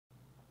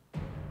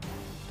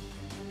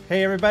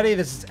Hey everybody,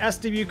 this is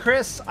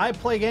SWChris. I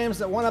play games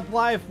that one up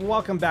life.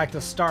 Welcome back to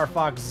Star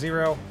Fox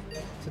Zero.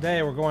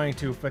 Today we're going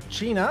to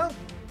Fichina.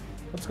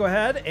 Let's go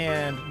ahead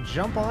and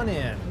jump on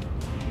in.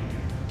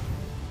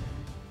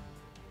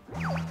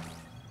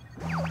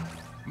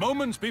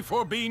 Moments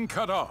before being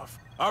cut off,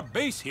 our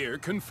base here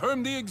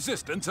confirmed the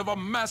existence of a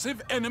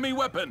massive enemy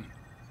weapon.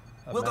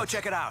 We'll go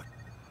check it out.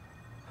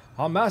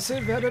 A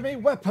massive enemy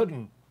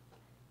weapon.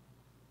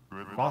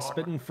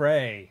 Frostbitten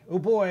Fray. Oh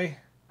boy.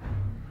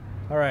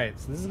 Alright,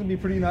 so this is going to be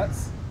pretty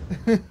nuts.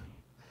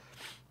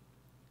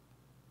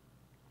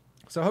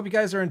 So I hope you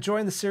guys are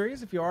enjoying the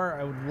series. If you are,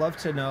 I would love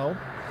to know.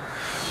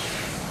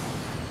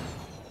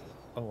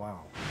 Oh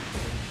wow.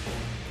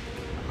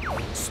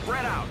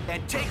 Spread out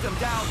and take them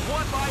down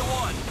one by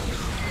one.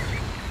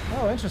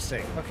 Oh,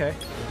 interesting. Okay.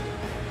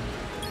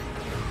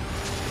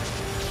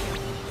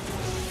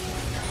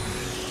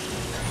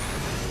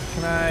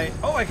 Can I...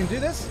 Oh, I can do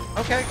this?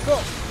 Okay,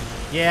 cool.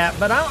 Yeah,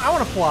 but I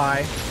want to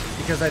fly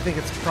because I think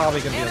it's probably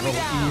going to be a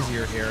little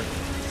easier here.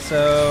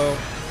 So,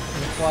 I'm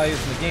going to fly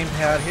using the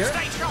gamepad here.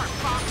 Stay sharp,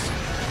 Fox.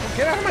 Oh,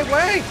 get out of my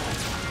way!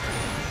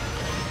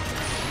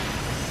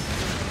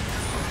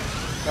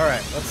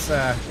 Alright, let's,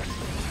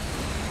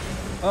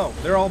 Oh,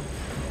 they're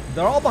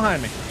all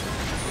behind me.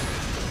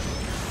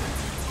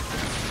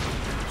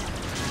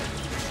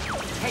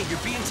 Hey,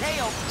 you're being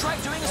tailed. Try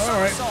doing a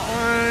Alright, somersault.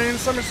 fine,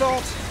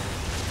 somersault.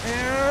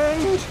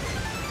 And...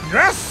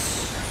 Yes!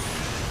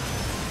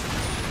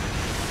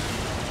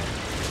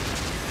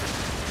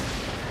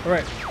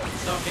 Alright.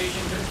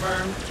 Location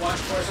confirmed. Watch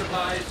for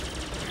supplies.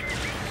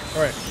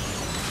 Alright.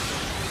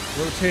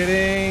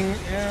 Rotating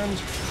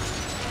and...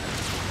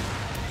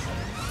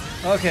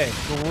 Okay,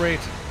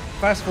 great.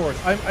 Fast forward.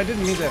 I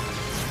didn't mean to...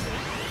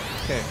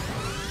 Okay.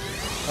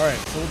 Alright,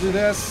 so we'll do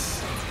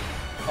this.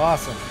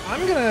 Awesome.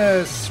 I'm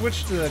gonna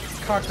switch to the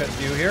cockpit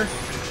view here.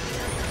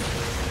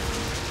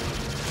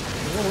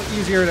 A little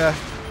easier to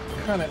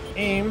kind of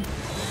aim.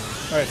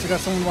 Alright, so we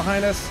got someone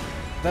behind us.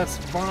 That's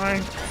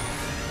fine.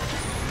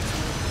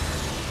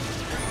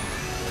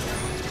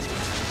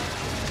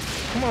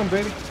 Come on,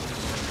 baby.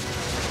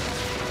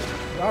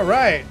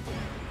 Alright.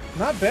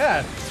 Not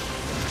bad.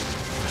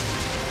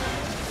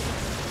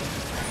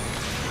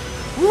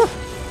 Woo!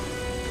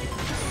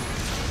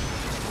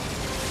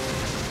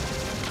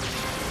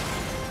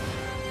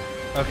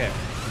 Okay.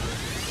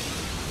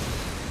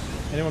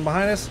 Anyone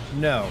behind us?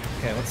 No.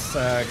 Okay, let's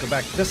go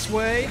back this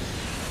way.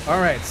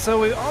 Alright, so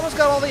we almost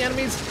got all the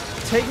enemies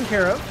taken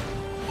care of.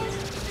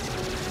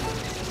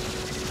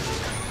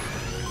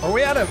 Are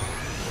we out of...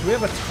 Do we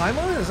have a time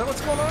limit? Is that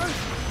what's going on?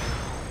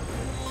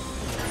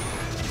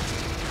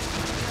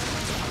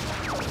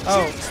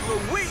 Oh.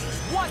 Jeez Louise,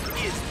 what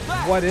is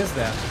that? What is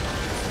that?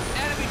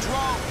 Enemy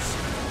drones.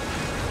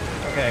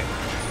 Okay.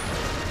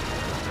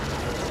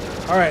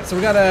 Alright, so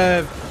we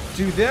gotta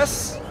do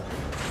this.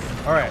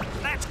 Alright.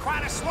 That's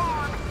quite a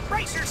swarm.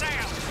 Brace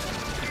yourself.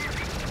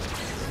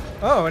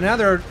 Oh, and now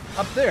they're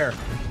up there.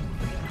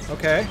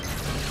 Okay.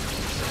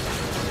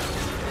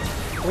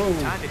 Whoa.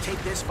 Time to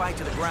take this fight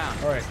to the ground.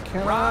 Alright,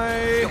 can Rob,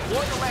 I... deploy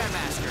the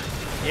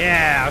Landmaster.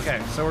 Yeah,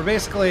 okay. So we're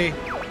basically...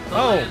 The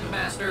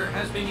Landmaster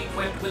has been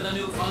equipped with a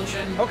new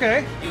function.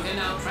 Okay. You can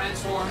now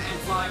transform and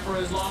fly for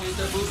as long as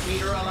the boost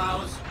meter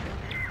allows.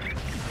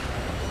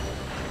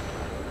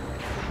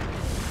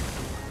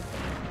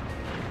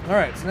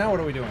 Alright, so now what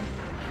are we doing?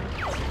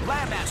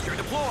 Landmaster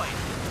deployed.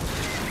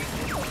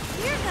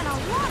 You're gonna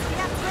want the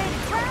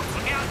upgraded craft.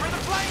 Look out for the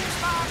flames,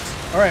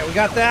 Fox. Alright, we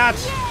got that.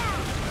 Yeah,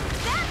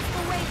 that's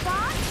the way,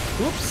 Fox.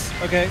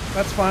 Oops. Okay,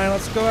 that's fine.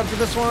 Let's go after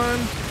this one.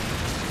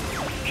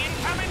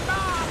 Incoming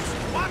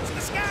bombs. Watch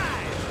the sky.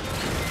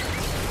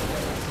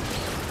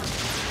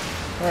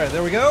 Alright,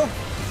 there we go.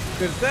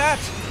 Good at that.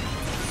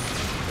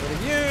 Go to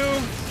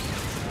you.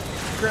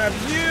 Grab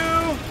you.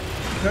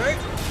 Okay.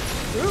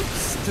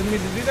 Oops. Didn't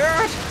mean to do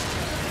that.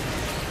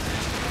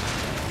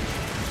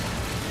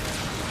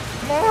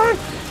 Come on.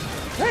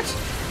 What?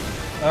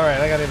 Alright,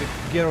 I gotta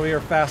get over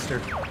here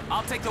faster.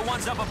 I'll take the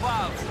ones up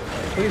above.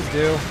 Please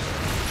do.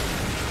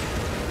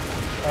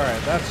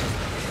 Alright, that's just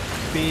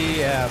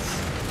BS.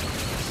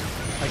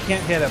 I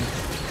can't hit him.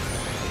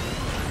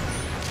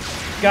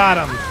 Got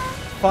him.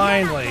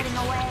 Finally. You're not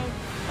getting away.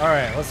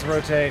 Alright, let's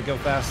rotate, go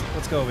fast.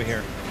 Let's go over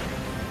here.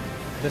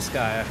 This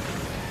guy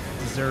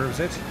deserves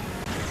it.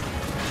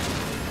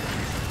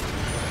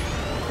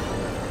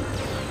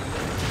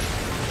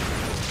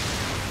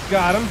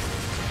 Got him.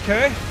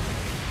 Okay.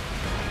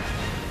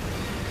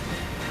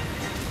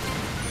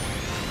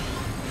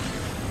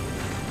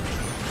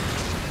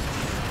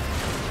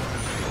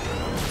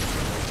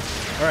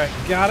 Alright,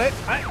 got it.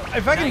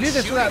 If I can do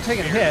this without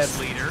taking hits,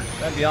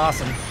 that'd be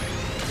awesome.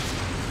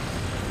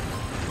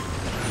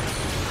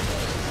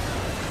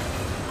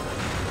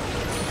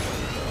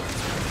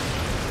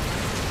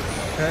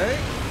 Okay.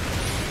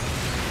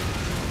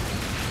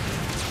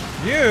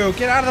 You,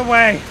 get out of the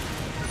way!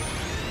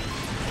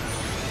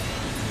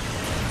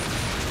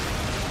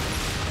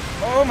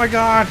 Oh my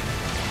god!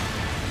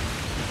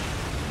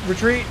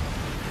 Retreat!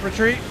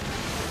 Retreat!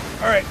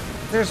 Alright,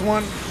 there's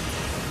one.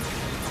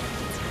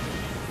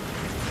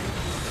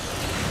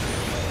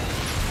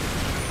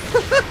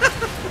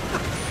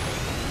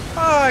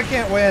 Oh, I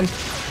can't win.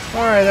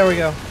 All right, there we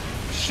go.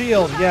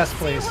 Shield, yes,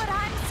 please. See what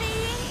I'm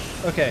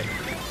seeing? Okay.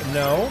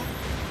 No.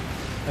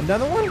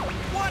 Another one?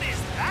 What is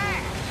that?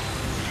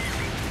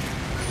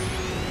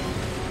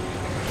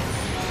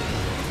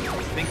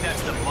 Think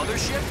that's the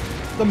mothership?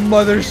 The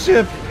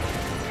mothership.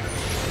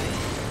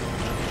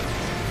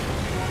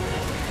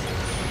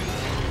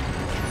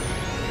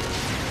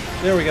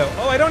 There we go.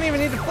 Oh, I don't even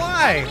need to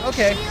fly.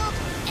 Okay. Shield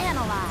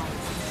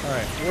analyzed. All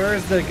right. Where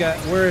is the guy?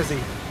 Where is he?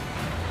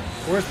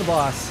 Where's the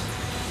boss?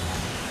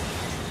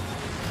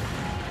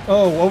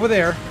 Oh, over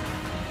there.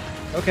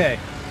 Okay.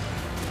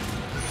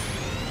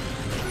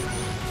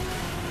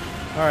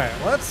 All right.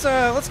 Let's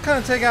kind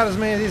of take out as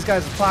many of these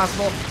guys as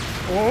possible.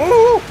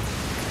 Oh!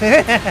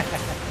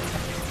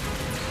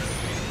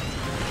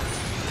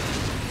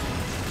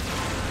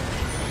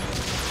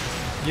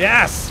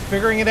 Yes,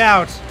 figuring it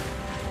out.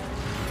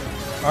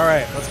 All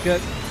right, let's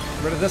get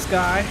rid of this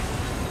guy.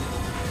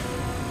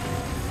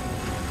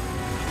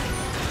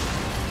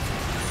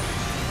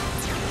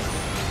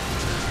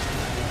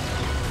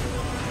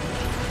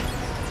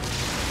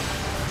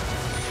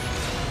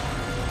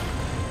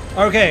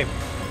 Okay,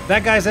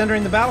 that guy's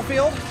entering the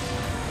battlefield. Give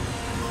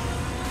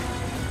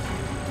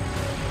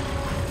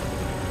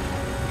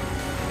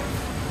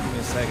me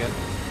a second.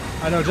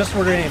 I know just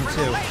where to aim For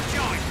the too. leg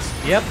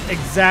joints. Yep,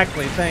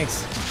 exactly.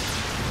 Thanks.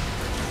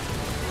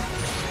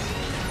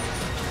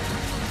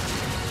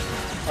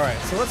 All right,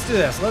 so let's do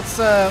this. Let's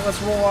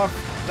roll off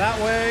that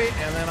way,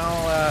 and then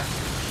I'll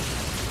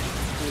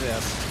do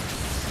this.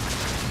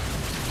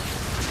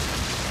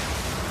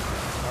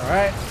 All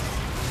right.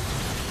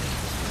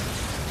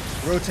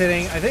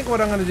 Rotating. I think what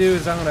I'm going to do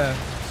is I'm going to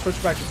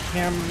switch back to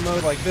camera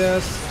mode like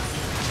this.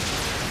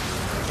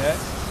 Okay,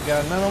 we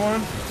got another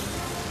one.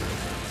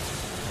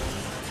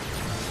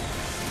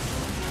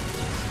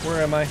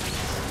 Where am I?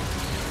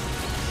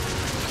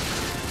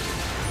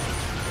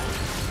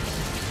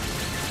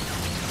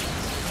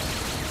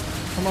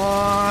 Come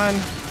on.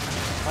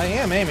 I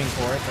am aiming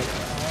for it, but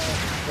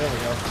there we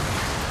go.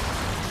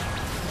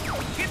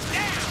 Get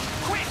down!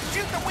 Quick,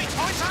 shoot the weak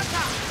points on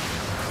top!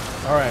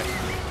 All right.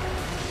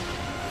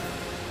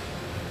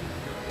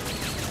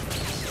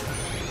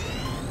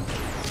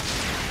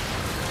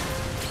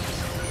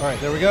 All right,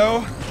 there we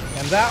go.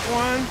 And that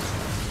one.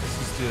 Let's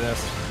just do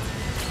this.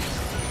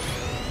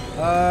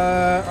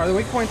 Are the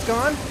weak points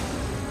gone?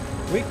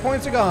 Weak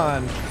points are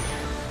gone.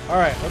 All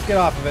right, let's get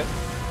off of it.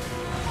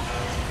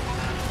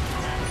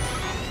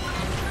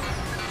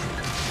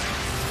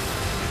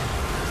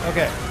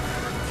 Okay.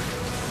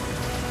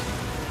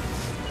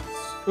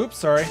 Oops,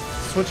 sorry.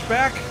 Switch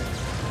back.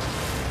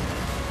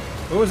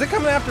 Oh, is it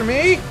coming after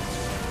me?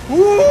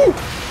 Woo!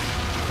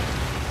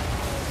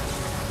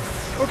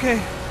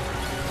 Okay.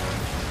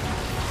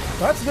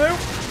 That's new.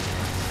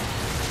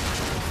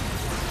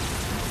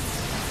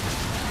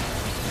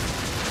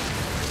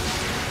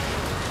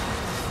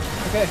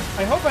 Okay,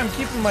 I hope I'm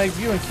keeping my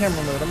view in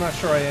camera mode. I'm not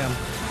sure I am.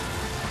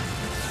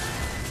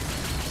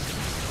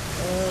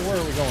 Where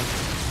are we going?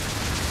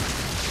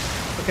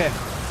 Okay.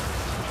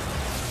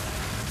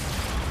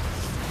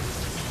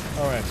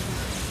 Alright.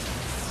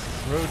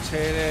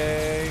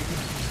 Rotating.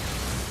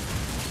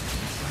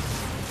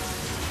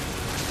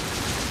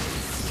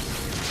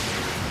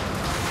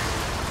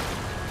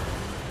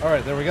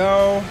 Alright, there we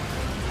go.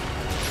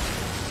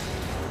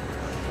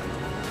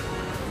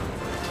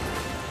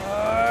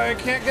 I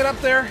can't get up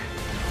there.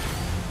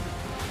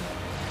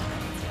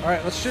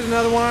 Alright, let's shoot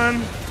another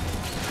one.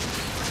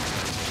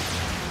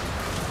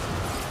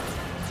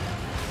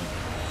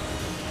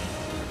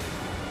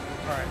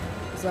 Alright,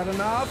 is that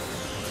enough?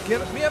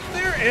 Get me up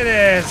there? It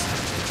is!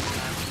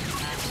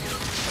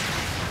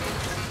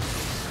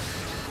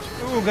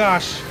 Oh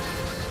gosh.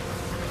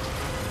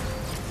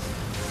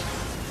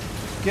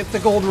 Get the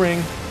gold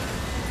ring.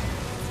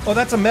 Oh,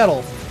 that's a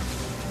medal.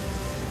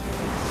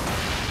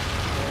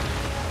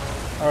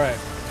 Alright.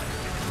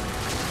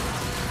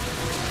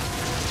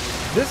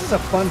 This is a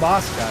fun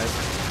boss, guys.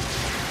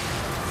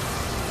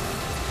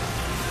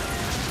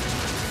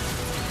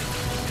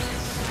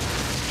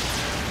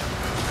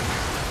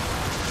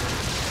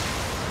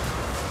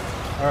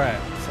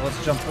 Alright, so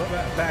let's jump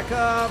back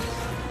up.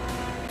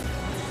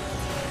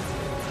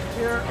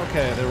 Here,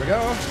 okay, there we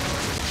go.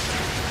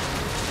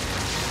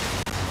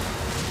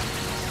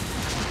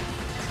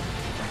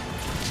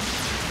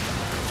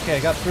 Okay,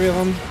 got 3 of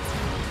them.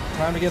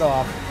 Time to get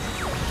off.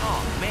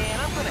 Oh man,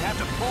 I'm gonna have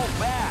to pull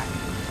back.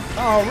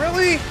 Oh,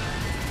 really?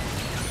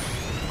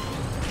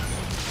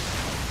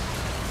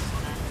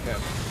 Okay.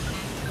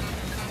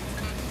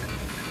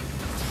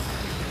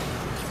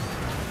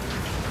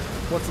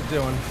 What's it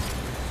doing?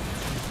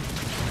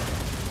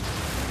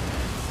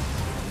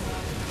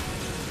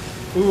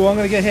 Ooh, I'm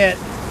gonna get hit.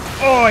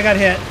 Oh, I got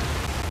hit.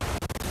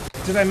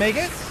 Did I make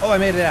it? Oh, I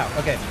made it out.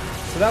 Okay.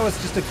 So that was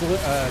just a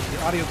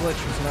the audio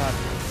glitch was not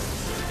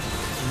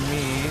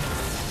me.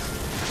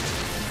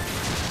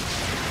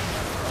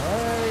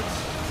 Alright.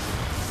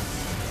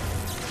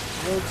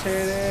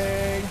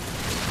 Rotating.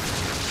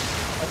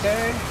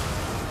 Okay.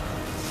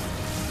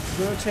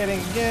 Rotating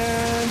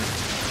again.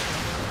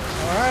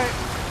 Alright.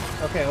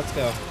 Okay, let's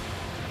go.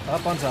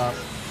 Up on top.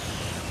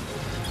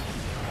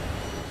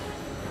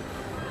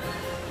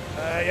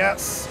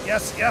 Yes,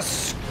 yes,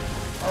 yes!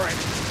 Alright.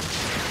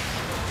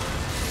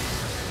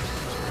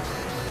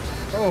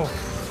 Oh,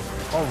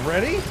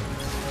 already?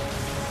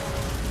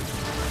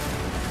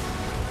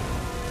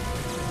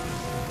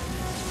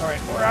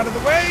 Alright, we're out of the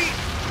way!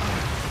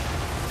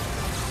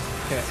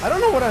 Okay, I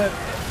don't know what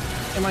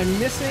am I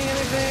missing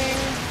anything?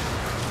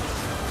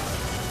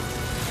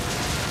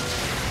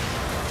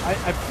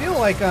 I feel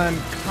like I'm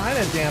kind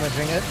of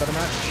damaging it, but I'm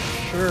not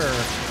sure.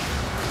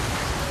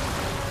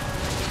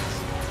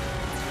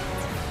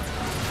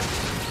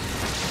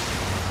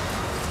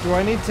 Do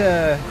I need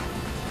to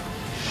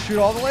shoot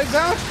all the legs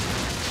out?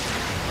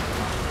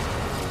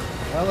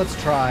 Well,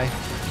 let's try.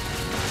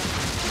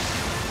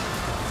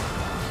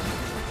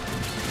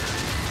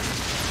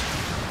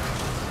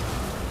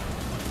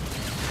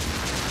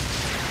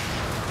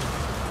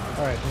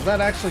 Alright, does that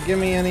actually give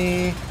me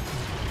any...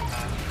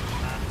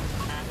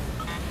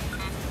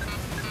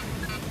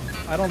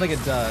 I don't think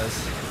it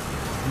does.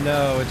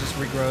 No, it just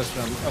regrows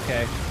them.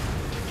 Okay.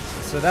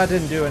 So that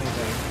didn't do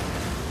anything.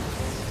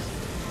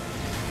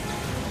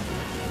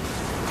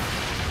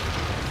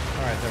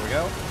 Alright, there we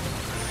go.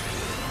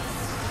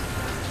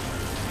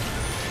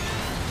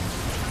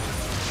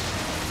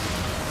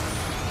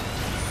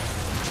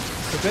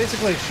 So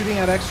basically, shooting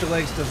out extra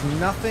legs does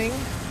nothing.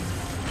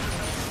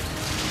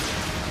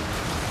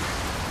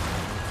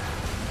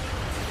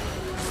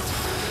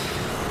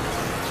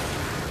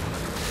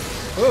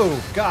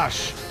 Oh,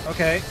 gosh.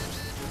 Okay.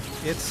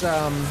 It's, it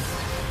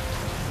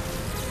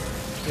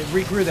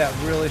regrew that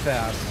really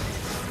fast.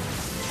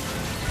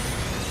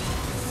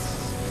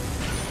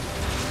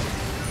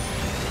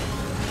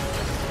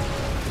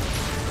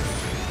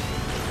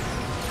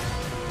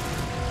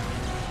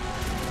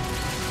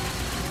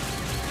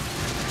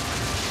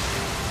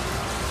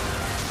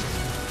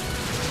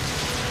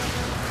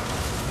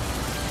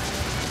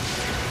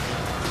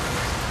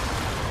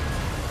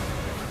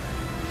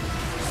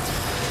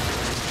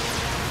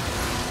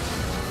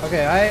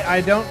 Okay,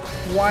 I don't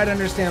quite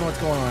understand what's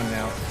going on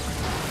now.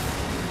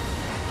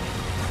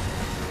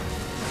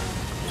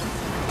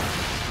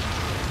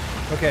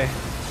 Okay.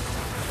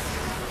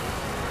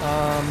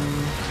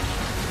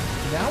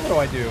 Now what do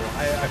I do?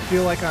 I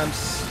feel like I'm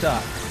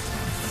stuck.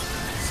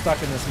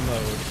 Stuck in this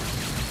mode.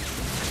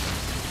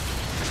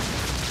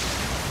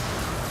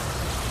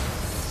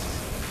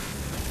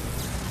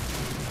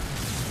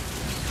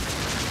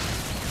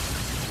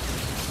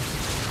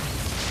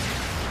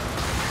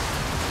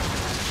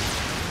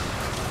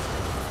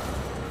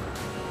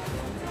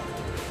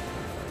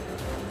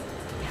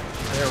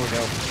 There we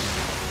go.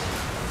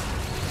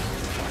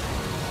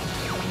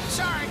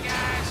 Sorry,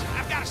 guys.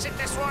 I've got to sit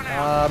this one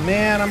out.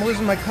 Man, I'm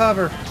losing my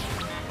cover.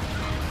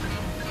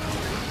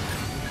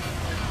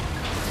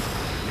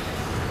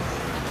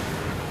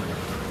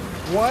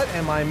 What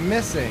am I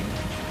missing?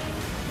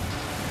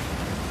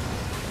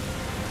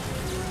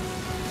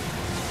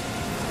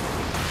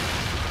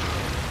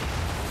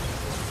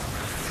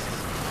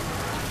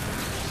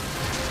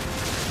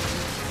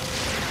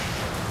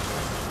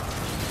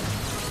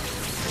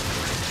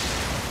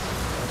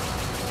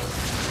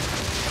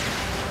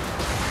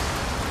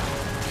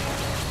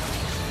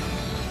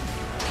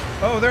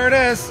 Oh, there it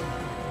is.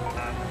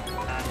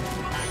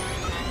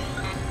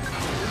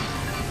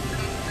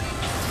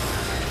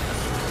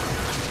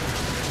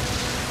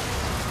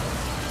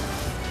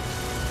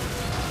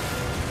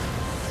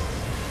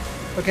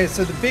 Okay,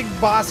 so the big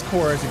boss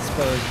core is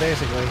exposed,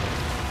 basically.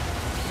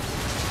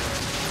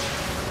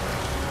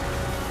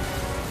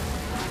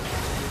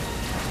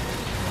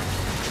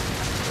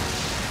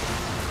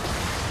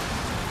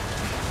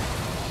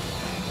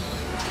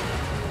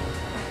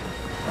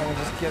 I will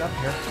just get up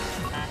here.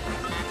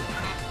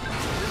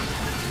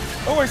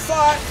 Oh, I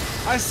saw it!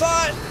 I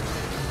saw it!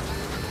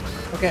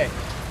 Okay.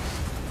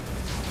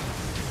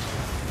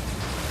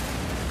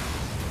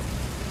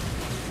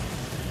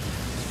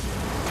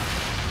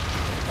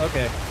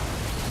 Okay.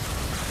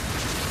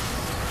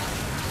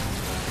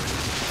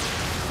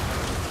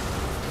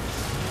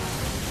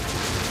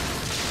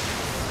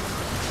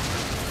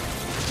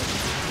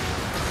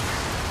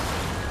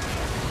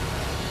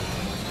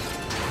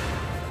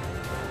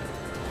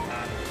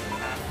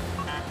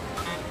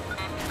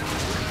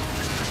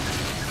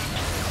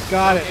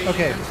 Got it.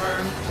 Okay.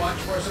 Confirmed. Watch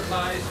for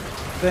supplies.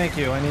 Thank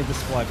you. I need the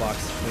supply box,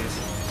 please.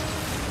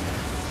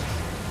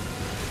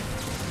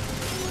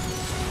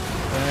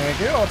 Thank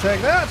you. I'll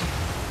take that.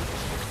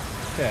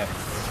 Okay.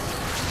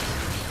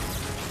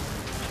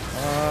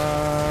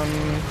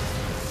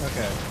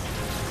 Okay.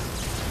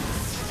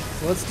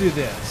 So let's do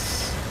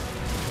this.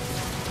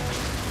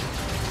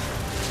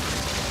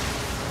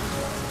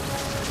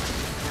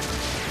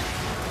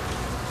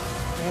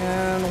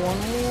 And one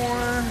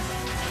more.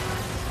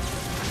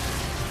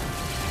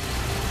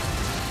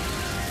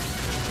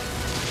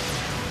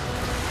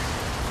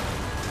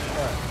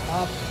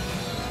 Up.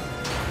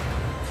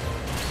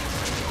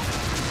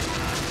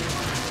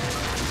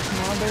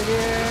 Come on, baby.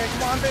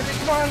 Come on, baby.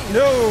 Come on.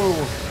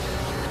 No.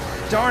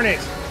 Darn it.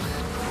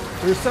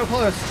 We were so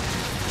close.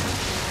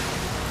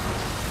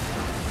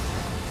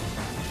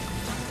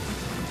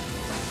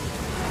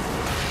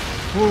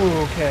 Ooh,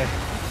 okay.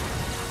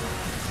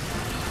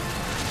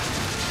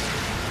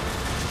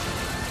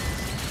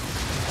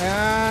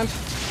 And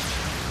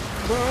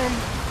boom.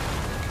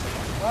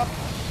 Up.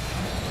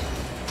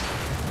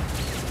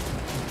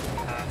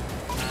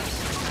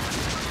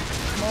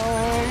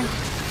 Boom.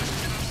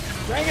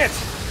 Dang it.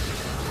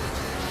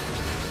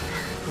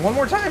 One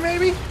more time,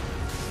 maybe?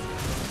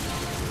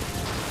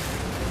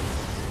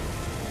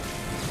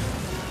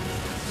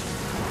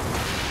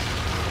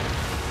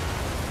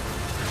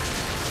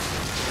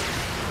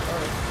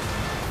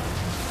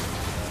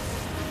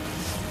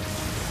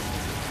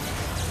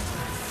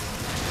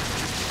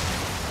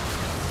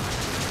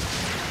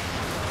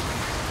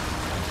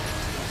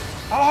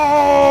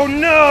 Oh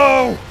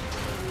no!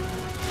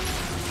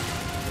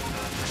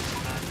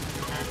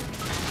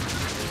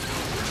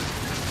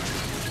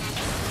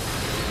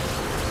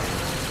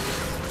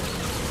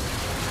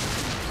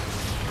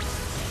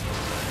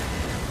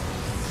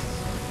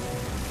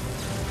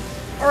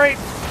 All right.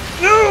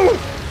 No!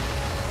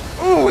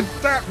 Ooh,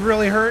 that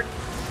really hurt.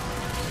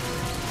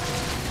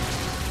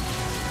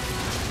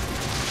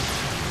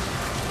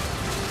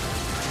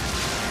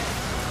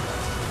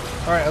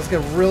 All right, let's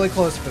get really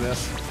close for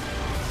this.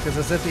 Because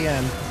it's at the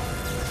end.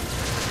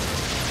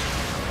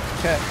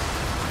 Okay.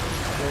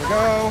 Here we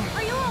go.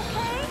 Are you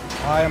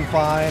okay? I am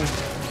fine.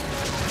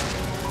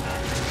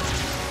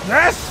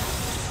 Yes!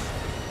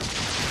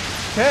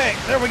 Okay,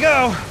 there we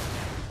go.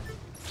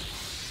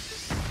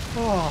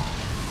 Oh.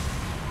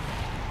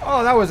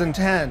 Oh, that was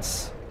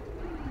intense.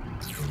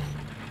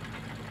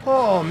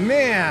 Oh,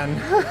 man.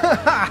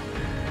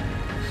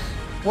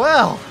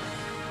 Well,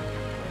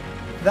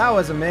 that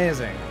was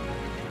amazing.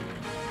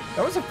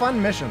 That was a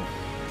fun mission.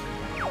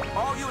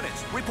 All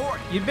units,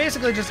 report. You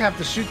basically just have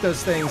to shoot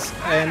those things,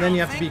 and then you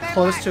have to be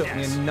close to it when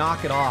you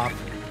knock it off.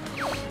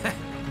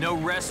 No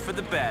rest for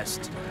the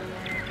best.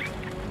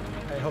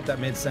 I hope that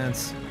made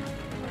sense.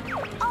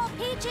 All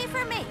PG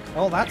for me.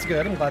 Oh, that's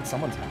good. I'm glad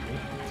someone's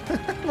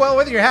happy. Well,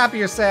 whether you're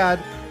happy or sad,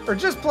 or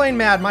just plain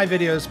mad, my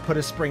videos put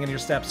a spring in your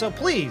step. So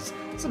please,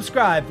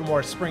 subscribe for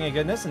more springy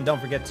goodness, and don't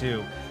forget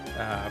to,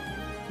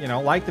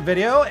 like the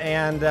video,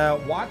 and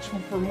watch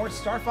for more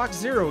Star Fox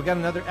Zero. We got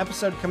another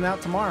episode coming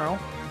out tomorrow.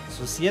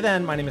 So see you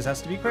then. My name is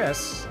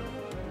SWChris.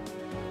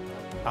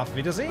 Auf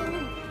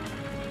Wiedersehen.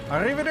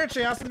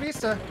 Arrivederci. Hasta la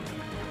vista.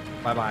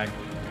 Bye-bye.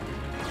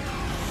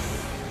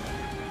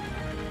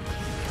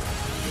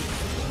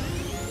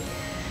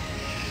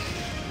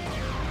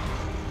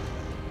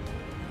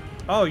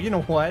 Oh, you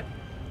know what?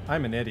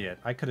 I'm an idiot.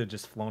 I could have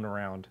just flown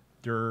around.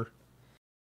 Durr.